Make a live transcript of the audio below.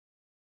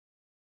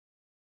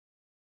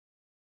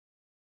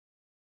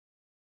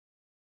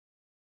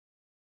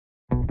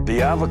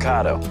The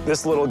avocado.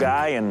 This little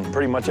guy and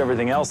pretty much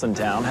everything else in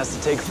town has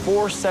to take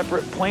 4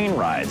 separate plane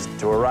rides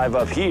to arrive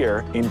up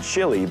here in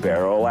chilly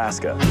Barrow,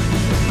 Alaska.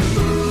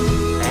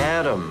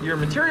 Adam, your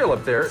material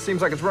up there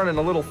seems like it's running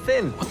a little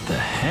thin. What the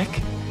heck?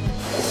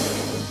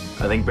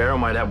 I think Barrow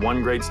might have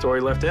one great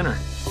story left in her.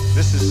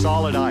 This is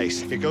solid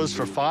ice. It goes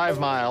for 5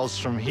 miles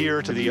from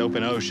here to the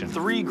open ocean.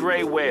 3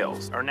 gray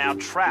whales are now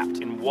trapped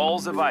in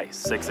walls of ice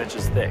 6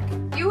 inches thick.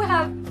 You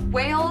have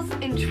whales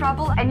in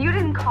trouble, and you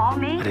didn't call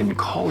me? I didn't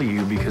call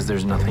you because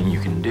there's nothing you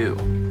can do.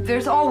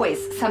 There's always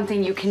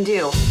something you can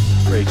do.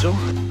 Rachel,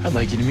 I'd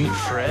like you to meet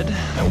Fred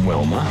and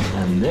Wilma.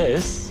 And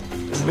this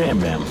is Bam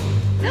Bam.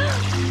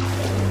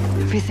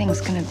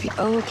 Everything's gonna be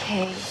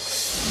okay.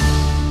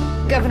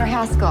 Governor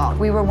Haskell,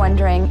 we were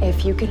wondering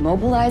if you could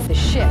mobilize a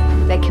ship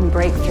that can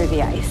break through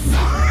the ice.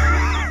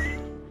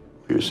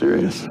 You're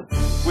serious?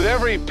 With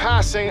every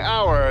passing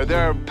hour,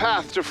 their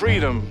path to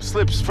freedom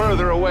slips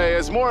further away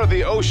as more of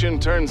the ocean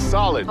turns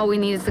solid. All we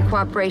need is the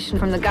cooperation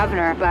from the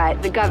governor,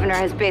 but the governor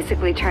has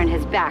basically turned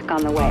his back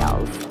on the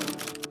whales.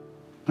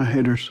 I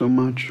hate her so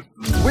much.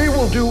 We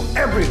will do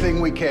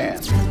everything we can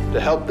to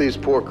help these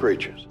poor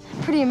creatures.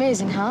 Pretty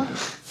amazing, huh?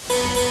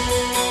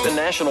 The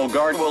National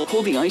Guard will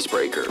pull the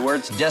icebreaker to where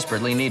it's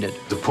desperately needed.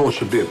 The pull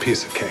should be a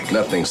piece of cake.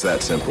 Nothing's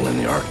that simple in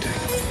the Arctic.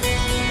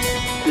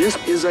 This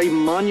is a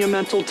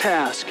monumental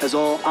task, as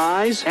all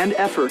eyes and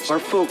efforts are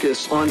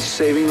focused on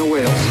saving the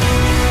whales.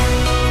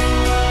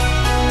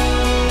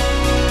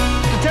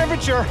 The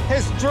temperature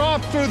has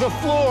dropped through the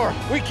floor.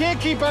 We can't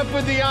keep up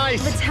with the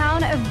ice. The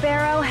town of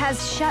Barrow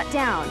has shut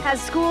down,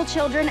 as school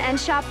children and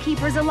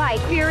shopkeepers alike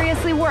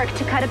furiously work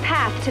to cut a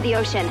path to the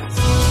ocean.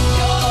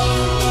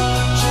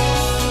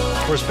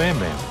 Where's Bam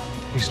Bam?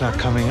 He's not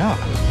coming up.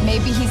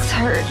 Maybe he's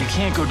hurt. You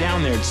can't go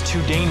down there. It's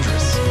too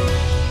dangerous.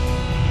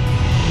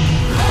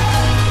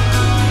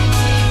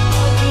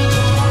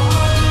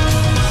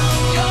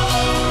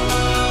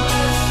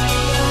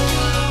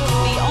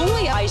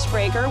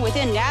 Icebreaker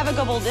within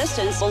navigable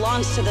distance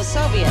belongs to the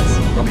Soviets.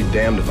 I'll be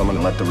damned if I'm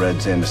gonna let the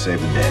Reds in to save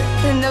the day.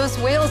 Then those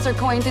whales are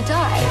going to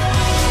die.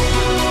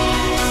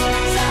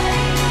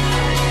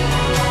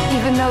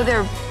 Even though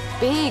they're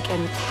big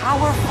and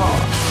powerful.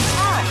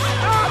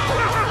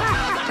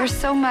 They're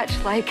so much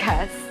like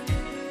us.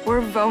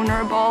 We're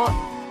vulnerable.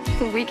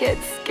 We get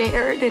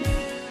scared and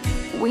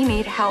we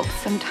need help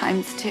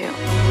sometimes too.